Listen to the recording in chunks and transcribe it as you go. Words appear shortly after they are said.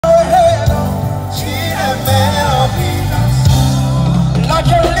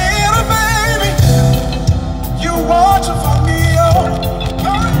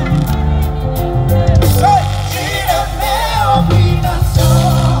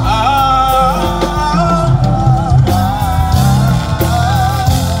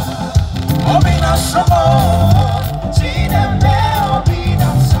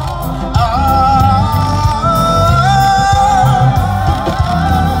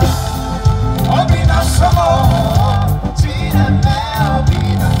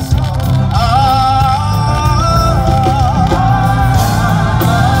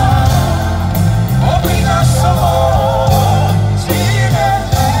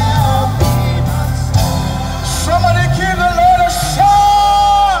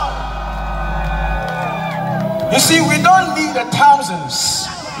need the thousands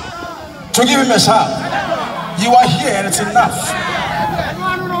to give him a shout. You are here and it's enough.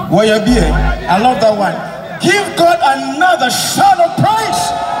 YHAW, I love that one. Give God another shout of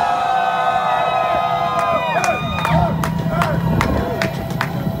praise.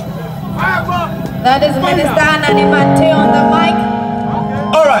 That is Minister Anane Mantey on the mic.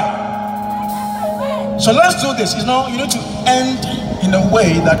 All right. So let's do this. You know, you need to end in a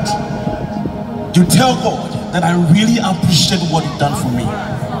way that you tell God that I really appreciate what you've done for me.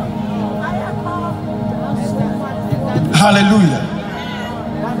 Hallelujah.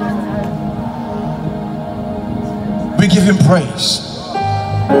 We give him praise.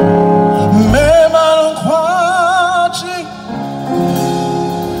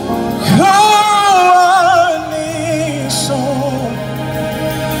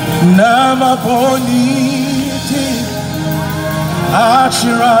 Nama boniti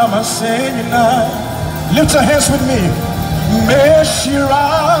Achirama Senina. Lift your hands with me.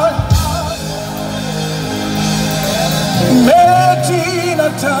 Meshira Medina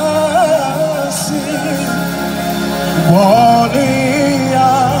Tasi Wonia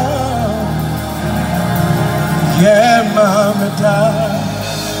Yemameda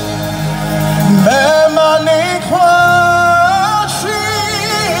Memanikwa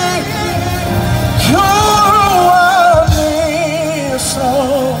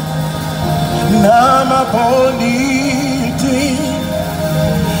Nama boniti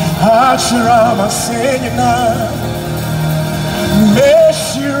Achirama Senina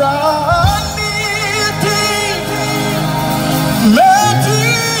Meshirani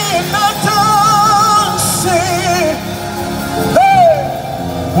Medina Tansi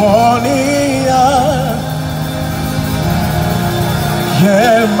Wonia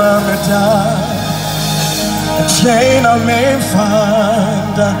Yemameda Jana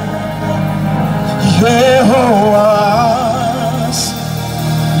Mayfanda YHAW.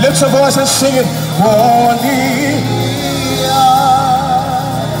 Lift your voice and sing it. Oh,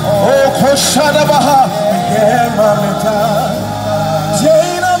 Koshada Baha. Yemameda.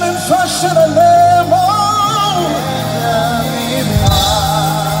 Jana min fashion and nemo.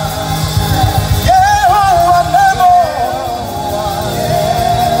 YHAW nemo.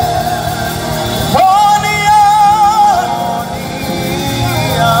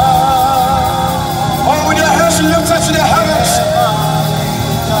 To the heavens,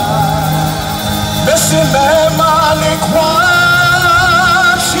 Missy Mani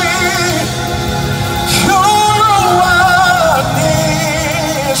Kwashi, Kuruani,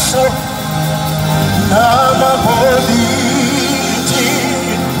 so Nama Boliti,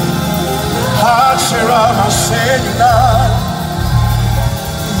 Hachirama Senina,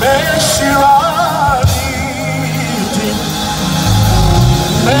 Meshirani,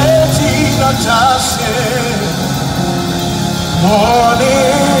 Medina Tase.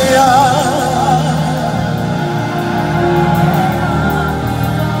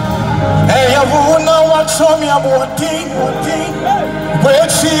 Eyabuna watomi abodi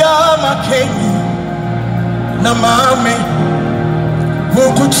wechi amakeni na mame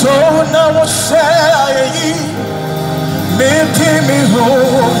mukutona woseyi miti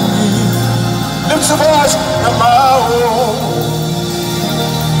mihoni. Lift your voice na mao.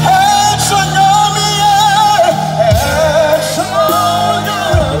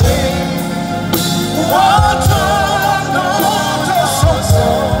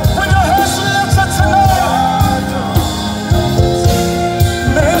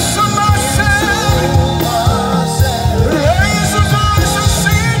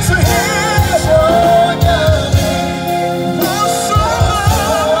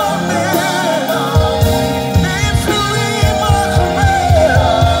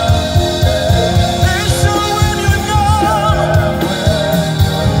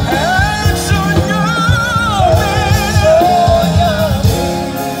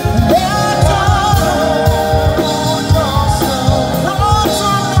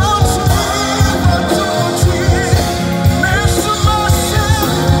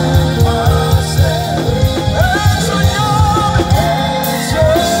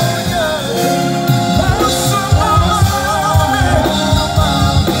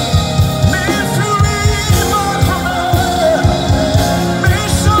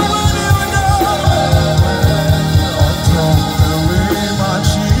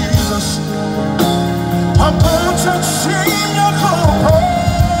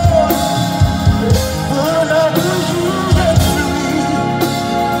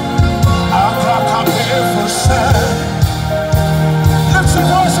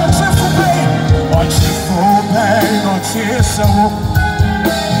 Let's go.